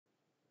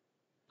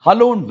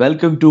Hello and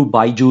welcome to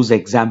BYJU'S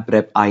Exam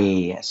Prep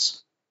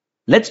IAS.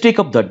 Let's take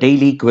up the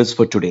daily quiz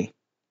for today.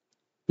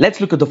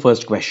 Let's look at the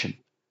first question.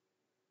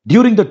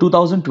 During the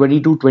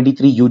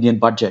 2022-23 Union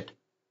Budget,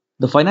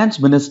 the Finance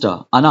Minister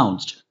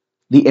announced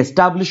the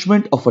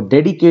establishment of a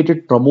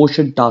dedicated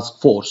promotion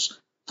task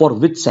force for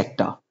which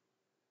sector?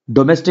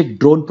 Domestic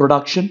drone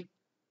production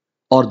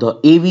or the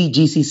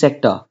AVGC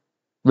sector,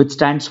 which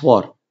stands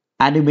for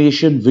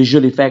Animation,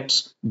 Visual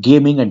Effects,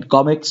 Gaming and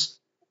Comics,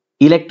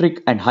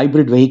 Electric and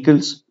Hybrid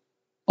Vehicles,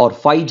 or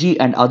 5G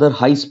and other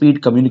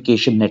high-speed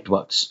communication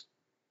networks.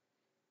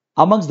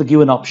 Amongst the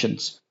given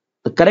options,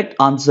 the correct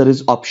answer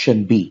is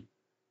option B.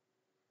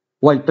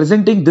 While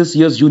presenting this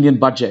year's Union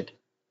Budget,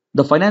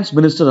 the Finance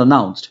Minister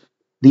announced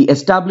the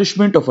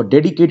establishment of a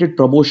dedicated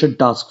promotion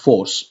task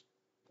force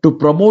to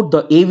promote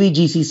the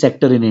AVGC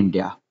sector in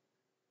India.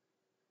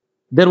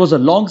 There was a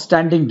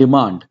long-standing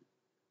demand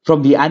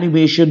from the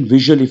animation,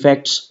 visual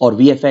effects or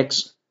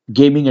VFX,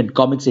 gaming and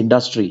comics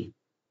industry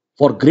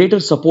for greater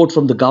support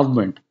from the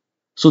government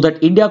so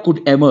that India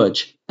could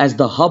emerge as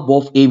the hub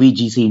of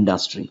AVGC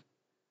industry.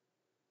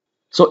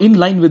 So in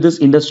line with this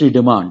industry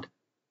demand,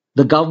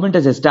 the government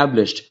has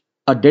established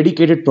a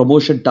dedicated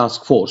promotion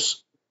task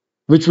force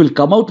which will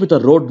come out with a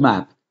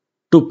roadmap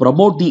to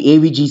promote the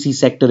AVGC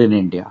sector in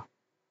India.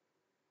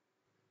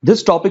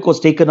 This topic was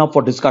taken up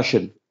for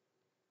discussion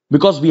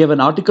because we have an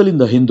article in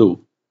the Hindu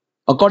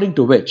according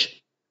to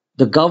which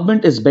the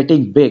government is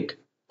betting big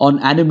on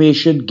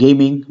animation,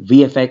 gaming,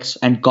 VFX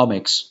and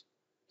comics,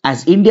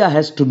 as India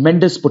has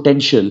tremendous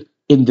potential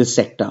in this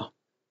sector.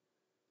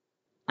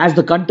 As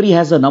the country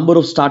has a number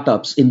of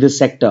startups in this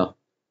sector,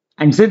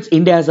 and since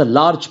India has a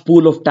large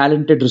pool of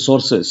talented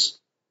resources,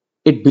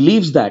 it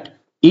believes that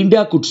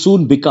India could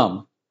soon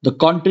become the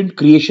content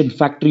creation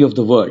factory of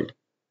the world,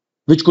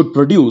 which could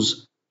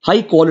produce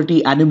high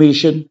quality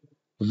animation,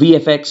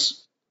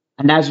 VFX,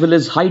 and as well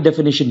as high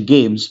definition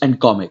games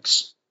and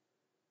comics.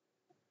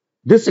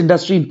 This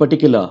industry in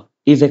particular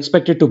is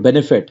expected to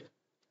benefit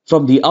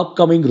from the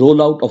upcoming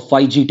rollout of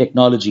 5G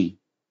technology,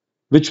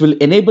 which will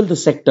enable the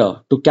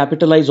sector to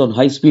capitalize on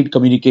high-speed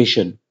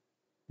communication,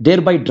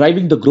 thereby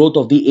driving the growth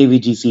of the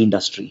AVGC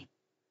industry.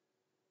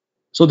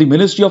 So the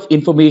Ministry of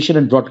Information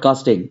and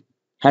Broadcasting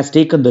has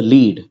taken the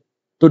lead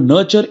to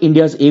nurture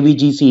India's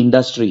AVGC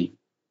industry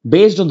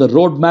based on the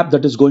roadmap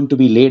that is going to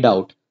be laid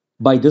out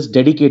by this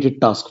dedicated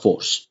task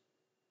force.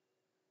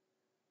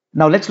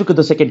 Now let's look at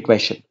the second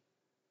question.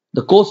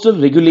 The Coastal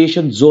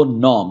Regulation Zone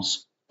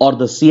Norms or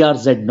the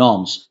CRZ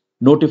norms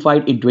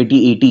notified in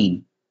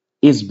 2018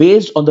 is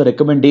based on the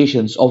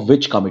recommendations of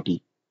which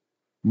committee?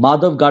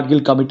 Madhav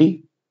Gadgil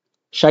Committee,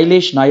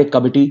 Shailesh Nayak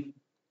Committee,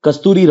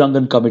 Kasturi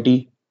Rangan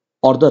Committee,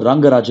 or the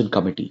Rangarajan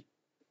Committee?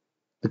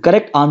 The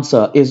correct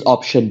answer is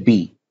option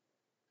B.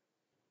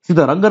 See,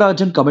 the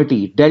Rangarajan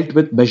Committee dealt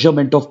with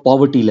measurement of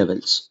poverty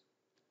levels,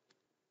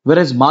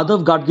 whereas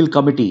Madhav Gadgil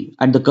Committee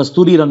and the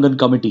Kasturi Rangan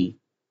Committee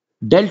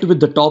dealt with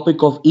the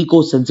topic of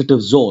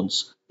eco-sensitive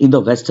zones in the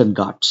Western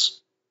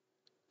Ghats,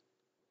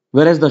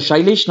 whereas the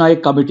Shailesh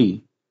Nayak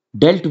Committee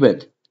dealt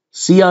with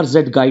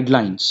CRZ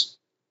guidelines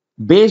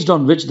based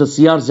on which the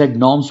CRZ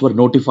norms were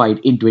notified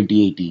in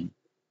 2018.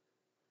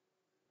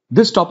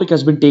 This topic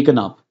has been taken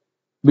up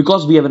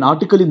because we have an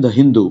article in the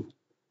Hindu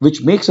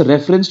which makes a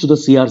reference to the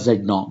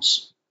CRZ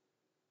norms.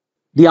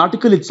 The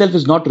article itself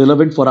is not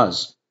relevant for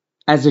us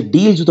as it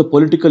deals with a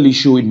political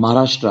issue in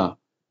Maharashtra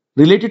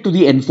related to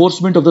the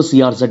enforcement of the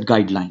CRZ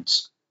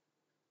guidelines.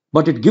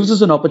 But it gives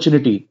us an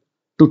opportunity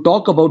to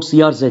talk about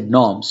CRZ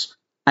norms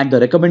and the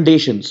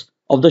recommendations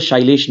of the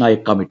Shailesh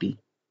Nayak Committee.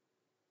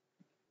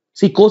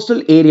 See,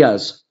 coastal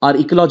areas are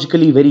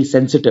ecologically very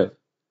sensitive,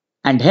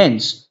 and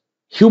hence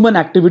human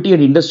activity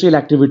and industrial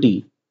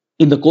activity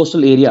in the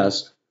coastal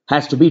areas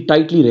has to be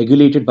tightly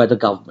regulated by the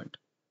government.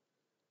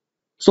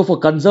 So for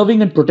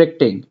conserving and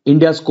protecting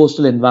India's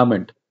coastal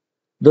environment,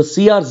 the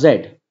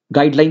CRZ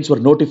guidelines were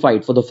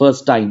notified for the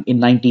first time in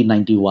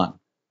 1991.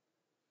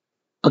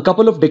 A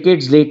couple of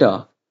decades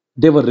later,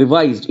 they were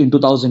revised in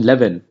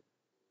 2011,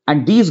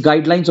 and these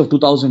guidelines of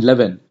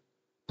 2011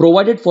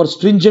 provided for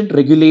stringent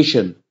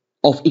regulation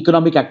of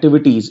economic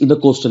activities in the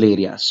coastal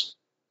areas.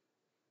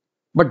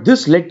 But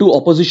this led to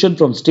opposition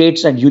from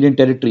states and union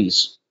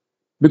territories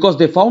because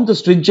they found the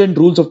stringent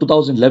rules of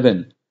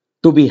 2011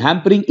 to be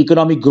hampering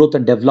economic growth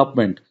and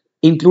development,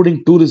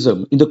 including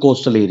tourism in the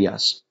coastal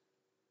areas.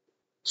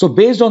 So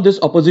based on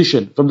this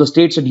opposition from the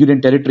states and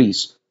union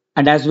territories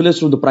and as well as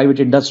from the private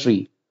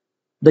industry,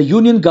 the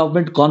union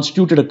government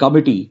constituted a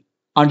committee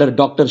under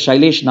Dr.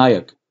 Shailesh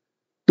Nayak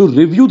to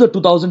review the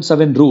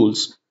 2007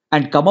 rules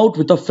and come out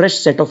with a fresh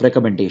set of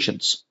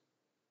recommendations.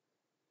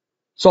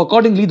 So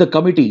accordingly, the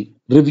committee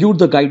reviewed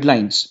the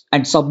guidelines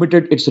and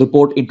submitted its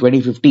report in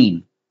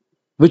 2015,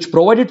 which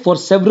provided for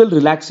several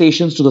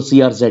relaxations to the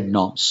CRZ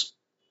norms.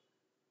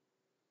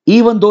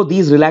 Even though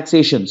these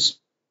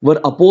relaxations were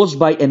opposed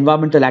by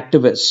environmental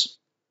activists,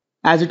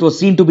 as it was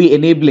seen to be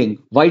enabling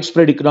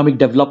widespread economic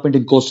development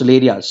in coastal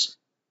areas,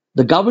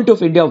 the Government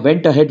of India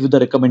went ahead with the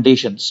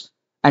recommendations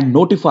and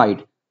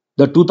notified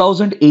the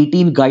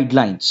 2018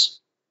 guidelines,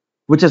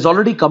 which has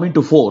already come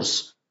into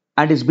force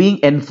and is being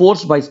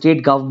enforced by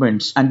state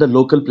governments and the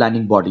local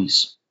planning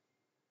bodies.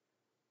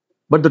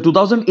 But the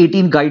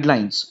 2018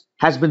 guidelines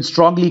has been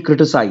strongly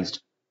criticized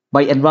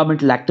by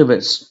environmental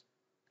activists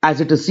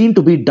as it is seen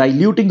to be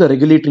diluting the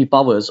regulatory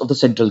powers of the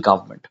central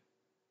government.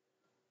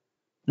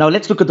 Now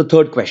let's look at the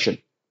third question.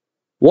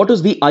 What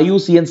is the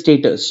IUCN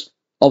status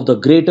of the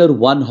greater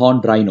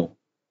one-horned rhino?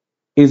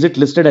 Is it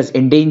listed as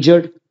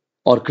endangered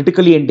or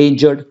critically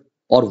endangered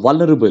or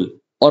vulnerable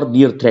or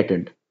near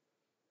threatened?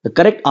 The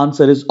correct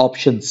answer is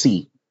option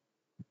C.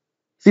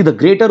 See, the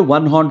greater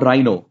one-horned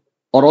rhino,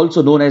 or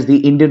also known as the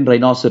Indian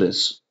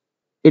rhinoceros,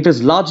 it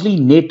is largely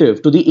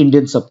native to the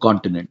Indian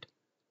subcontinent.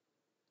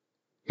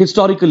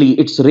 Historically,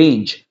 its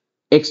range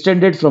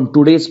extended from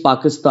today's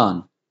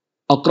Pakistan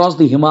across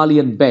the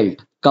Himalayan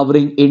belt,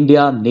 covering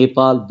India,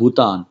 Nepal,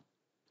 Bhutan,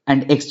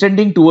 and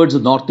extending towards the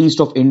northeast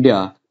of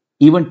India,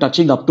 even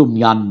touching up to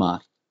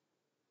Myanmar.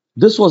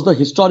 This was the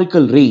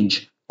historical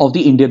range of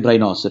the Indian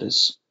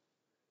rhinoceros.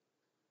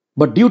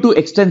 But due to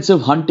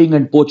extensive hunting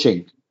and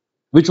poaching,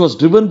 which was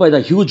driven by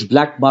the huge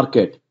black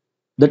market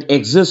that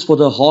exists for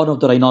the horn of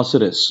the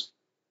rhinoceros,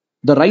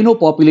 the rhino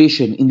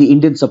population in the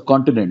Indian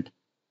subcontinent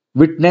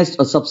witnessed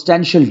a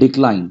substantial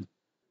decline,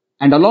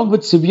 and along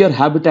with severe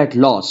habitat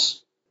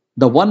loss,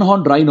 the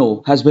one-horned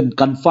rhino has been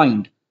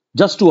confined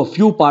just to a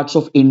few parts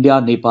of India,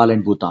 Nepal,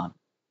 and Bhutan.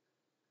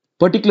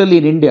 Particularly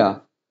in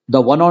India,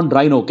 the one-horned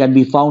rhino can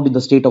be found in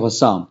the state of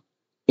Assam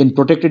in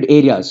protected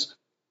areas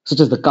such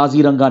as the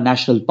Kaziranga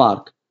National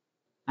Park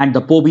and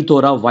the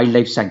Pobithora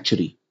Wildlife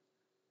Sanctuary.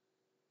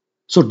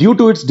 So due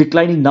to its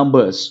declining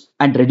numbers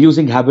and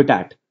reducing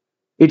habitat,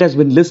 it has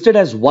been listed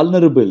as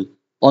vulnerable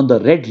on the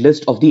red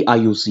list of the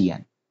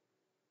IUCN.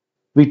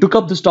 We took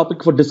up this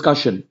topic for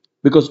discussion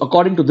because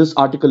according to this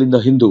article in the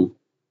Hindu,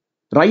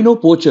 rhino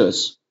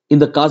poachers in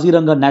the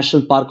Kaziranga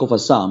National Park of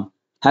Assam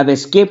have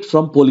escaped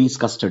from police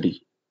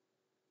custody.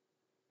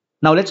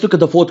 Now let's look at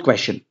the fourth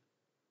question.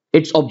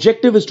 Its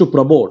objective is to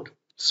promote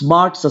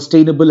smart,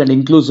 sustainable and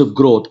inclusive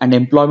growth and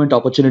employment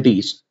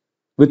opportunities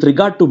with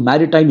regard to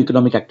maritime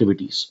economic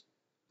activities.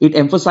 It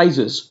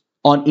emphasizes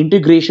on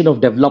integration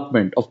of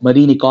development of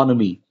marine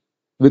economy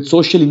with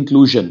social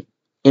inclusion,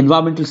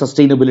 environmental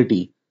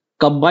sustainability,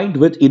 combined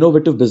with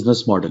innovative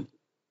business model.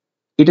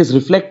 It is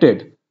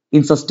reflected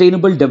in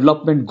Sustainable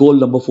Development Goal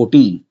number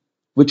 14,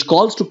 which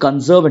calls to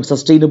conserve and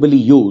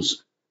sustainably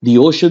use the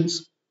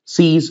oceans,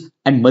 seas,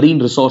 and marine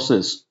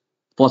resources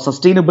for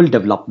sustainable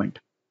development.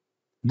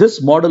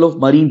 This model of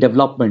marine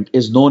development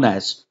is known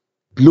as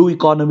blue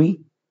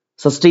economy,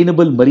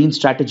 sustainable marine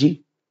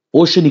strategy,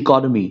 ocean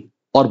economy,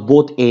 or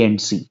both A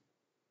and C.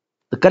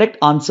 The correct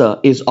answer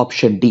is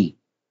option D.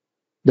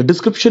 The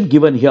description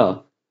given here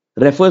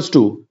refers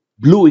to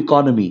blue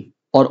economy,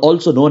 or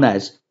also known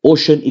as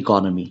ocean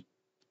economy.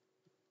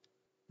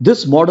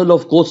 This model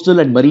of coastal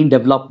and marine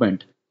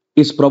development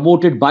is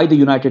promoted by the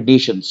United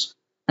Nations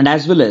and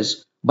as well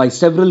as by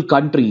several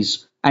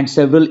countries and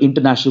several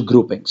international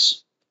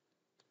groupings.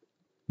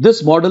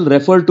 This model,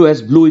 referred to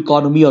as blue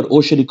economy or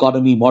ocean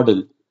economy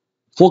model,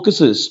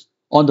 focuses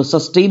on the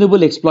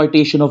sustainable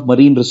exploitation of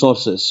marine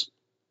resources,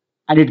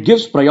 and it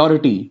gives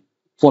priority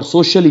for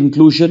social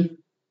inclusion,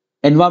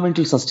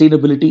 environmental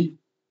sustainability,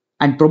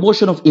 and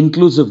promotion of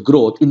inclusive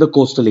growth in the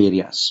coastal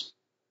areas.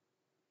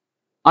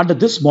 Under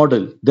this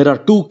model, there are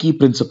two key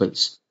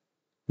principles.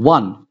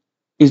 One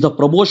is the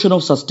promotion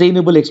of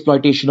sustainable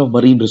exploitation of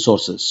marine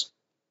resources,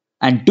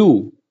 and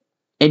two,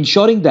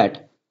 ensuring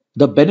that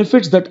the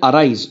benefits that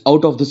arise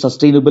out of the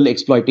sustainable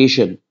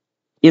exploitation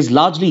is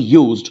largely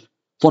used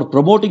for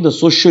promoting the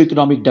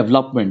socio-economic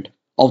development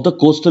of the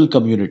coastal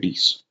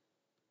communities.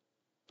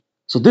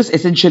 So this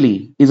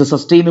essentially is a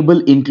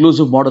sustainable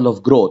inclusive model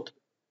of growth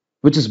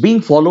which is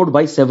being followed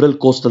by several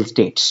coastal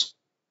states.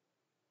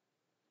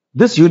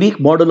 This unique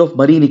model of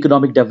marine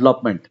economic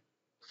development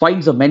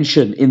finds a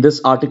mention in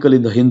this article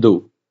in the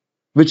Hindu,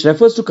 which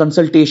refers to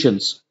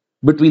consultations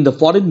between the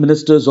foreign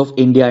ministers of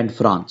India and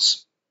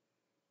France.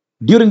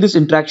 During this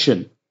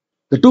interaction,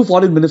 the two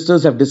foreign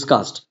ministers have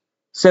discussed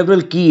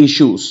several key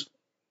issues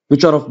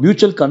which are of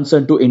mutual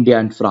concern to India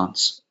and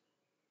France.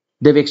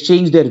 They've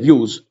exchanged their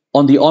views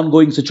on the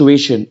ongoing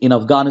situation in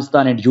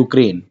Afghanistan and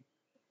Ukraine,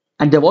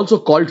 and they've also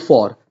called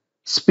for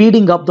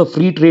speeding up the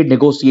free trade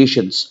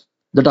negotiations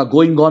that are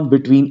going on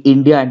between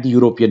India and the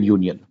European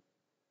Union.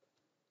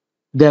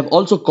 They have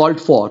also called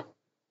for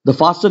the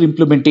faster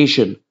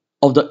implementation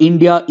of the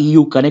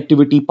India-EU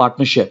Connectivity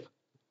Partnership,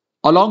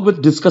 along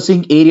with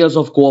discussing areas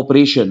of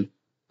cooperation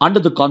under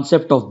the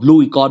concept of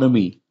blue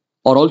economy,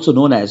 or also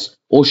known as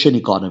ocean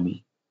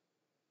economy.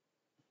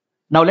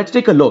 Now let's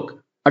take a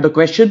look at a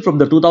question from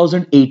the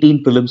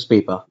 2018 prelims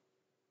paper.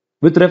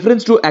 With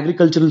reference to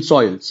agricultural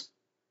soils,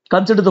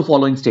 consider the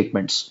following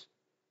statements.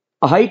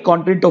 A high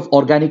content of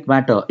organic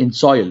matter in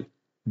soil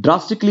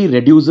drastically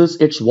reduces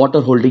its water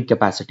holding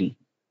capacity.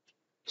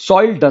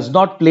 Soil does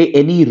not play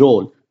any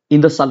role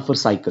in the sulfur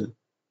cycle.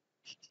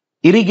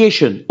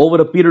 Irrigation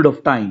over a period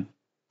of time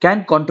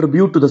can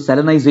contribute to the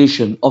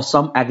salinization of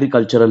some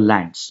agricultural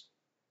lands.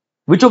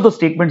 Which of the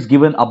statements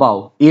given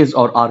above is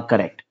or are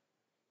correct?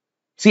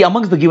 See,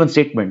 amongst the given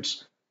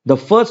statements, The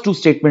first two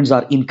statements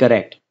are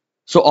incorrect.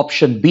 So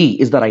option B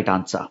is the right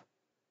answer.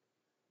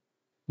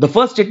 The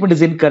first statement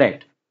is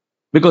incorrect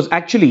because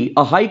actually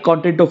a high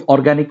content of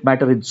organic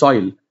matter in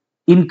soil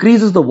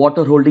increases the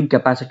water holding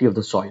capacity of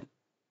the soil.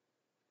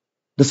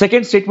 The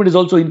second statement is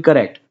also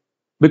incorrect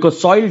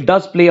because soil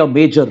does play a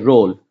major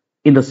role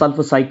in the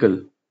sulfur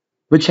cycle,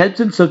 which helps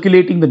in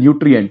circulating the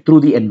nutrient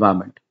through the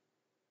environment.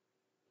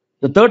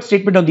 The third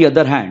statement, on the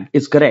other hand,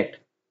 is correct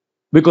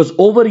because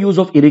overuse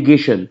of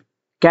irrigation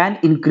can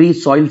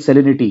increase soil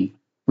salinity,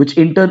 which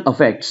in turn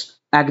affects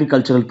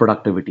agricultural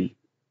productivity.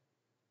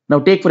 Now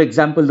take for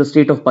example the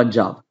state of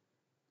Punjab.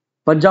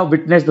 Punjab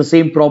witnessed the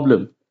same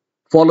problem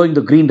following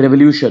the Green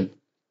Revolution,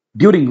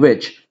 during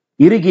which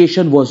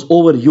irrigation was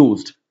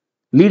overused,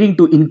 leading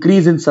to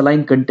increase in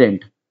saline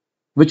content,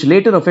 which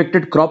later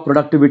affected crop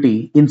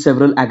productivity in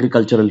several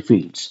agricultural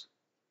fields.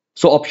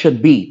 So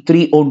option B,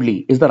 3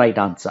 only, is the right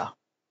answer.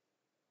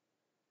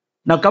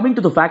 Now coming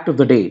to the fact of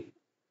the day,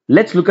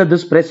 let's look at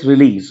this press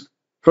release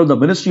from the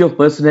Ministry of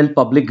Personnel,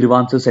 Public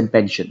Grievances and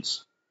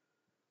Pensions.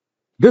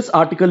 This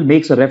article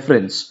makes a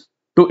reference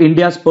to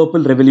India's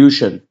Purple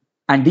Revolution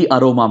and the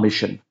Aroma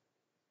Mission.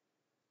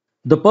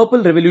 The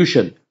Purple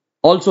Revolution,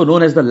 also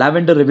known as the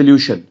Lavender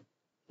Revolution,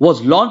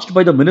 was launched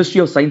by the Ministry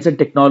of Science and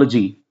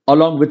Technology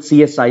along with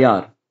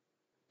CSIR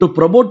to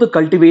promote the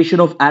cultivation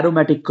of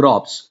aromatic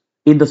crops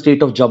in the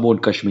state of Jammu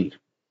and Kashmir.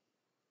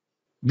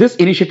 This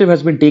initiative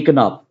has been taken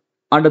up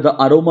under the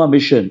Aroma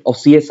Mission of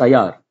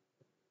CSIR,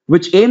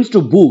 which aims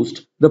to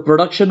boost the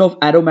production of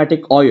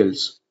aromatic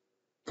oils,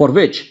 for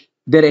which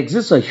there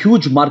exists a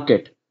huge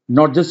market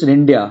not just in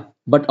India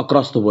but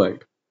across the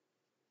world.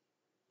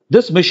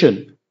 This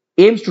mission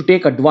aims to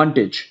take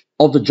advantage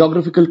of the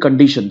geographical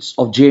conditions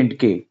of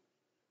J&K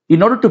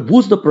in order to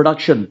boost the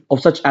production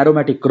of such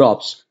aromatic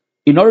crops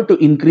in order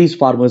to increase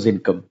farmers'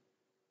 income.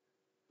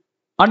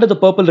 Under the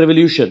Purple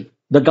Revolution,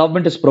 the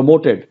government has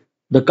promoted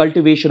the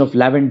cultivation of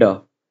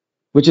lavender,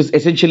 which is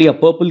essentially a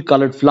purple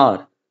colored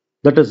flower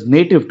that is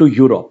native to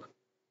Europe.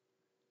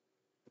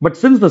 But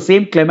since the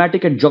same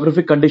climatic and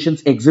geographic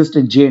conditions exist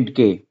in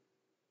J&K,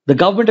 the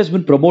government has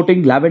been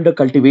promoting lavender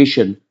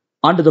cultivation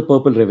under the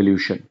Purple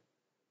Revolution.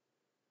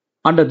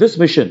 Under this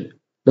mission,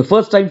 the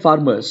first-time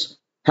farmers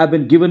have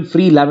been given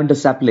free lavender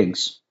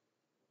saplings,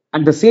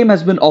 and the same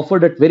has been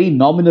offered at very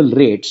nominal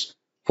rates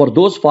for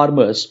those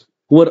farmers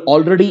who are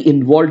already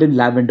involved in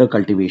lavender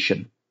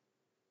cultivation.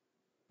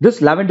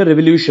 This lavender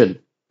revolution,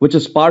 which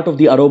is part of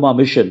the Aroma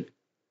Mission,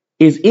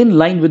 is in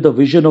line with the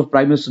vision of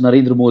Prime Minister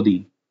Narendra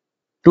Modi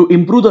to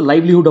improve the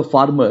livelihood of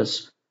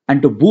farmers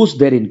and to boost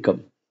their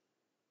income.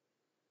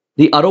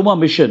 The Aroma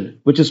Mission,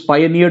 which is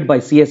pioneered by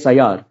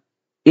CSIR,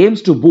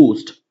 aims to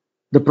boost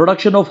the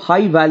production of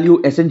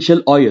high-value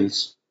essential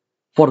oils,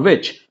 for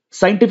which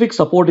scientific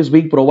support is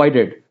being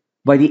provided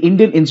by the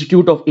Indian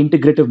Institute of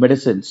Integrative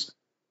Medicines,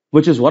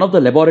 which is one of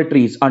the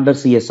laboratories under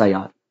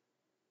CSIR.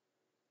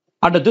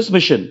 Under this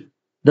mission,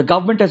 the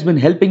government has been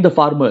helping the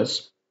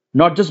farmers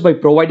not just by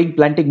providing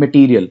planting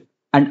material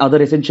and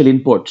other essential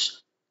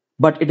inputs,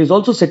 but it is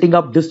also setting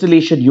up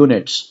distillation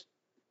units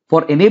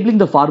for enabling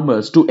the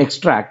farmers to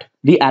extract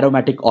the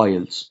aromatic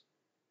oils.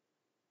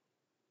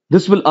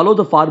 This will allow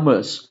the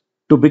farmers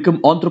to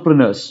become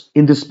entrepreneurs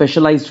in this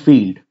specialized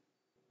field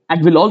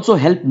and will also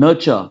help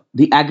nurture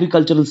the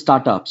agricultural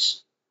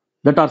startups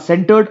that are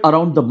centered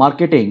around the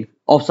marketing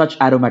of such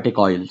aromatic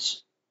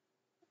oils.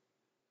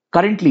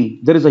 Currently,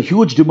 there is a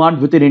huge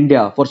demand within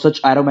India for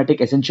such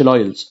aromatic essential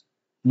oils,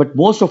 but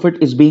most of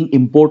it is being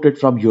imported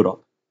from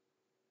Europe.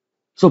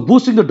 So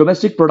boosting the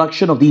domestic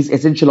production of these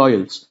essential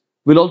oils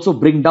will also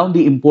bring down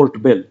the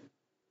import bill,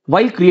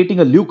 while creating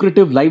a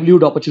lucrative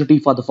livelihood opportunity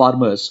for the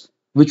farmers,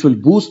 which will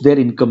boost their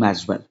income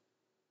as well.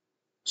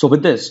 So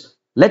with this,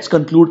 let's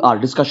conclude our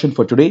discussion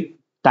for today.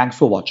 Thanks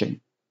for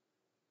watching.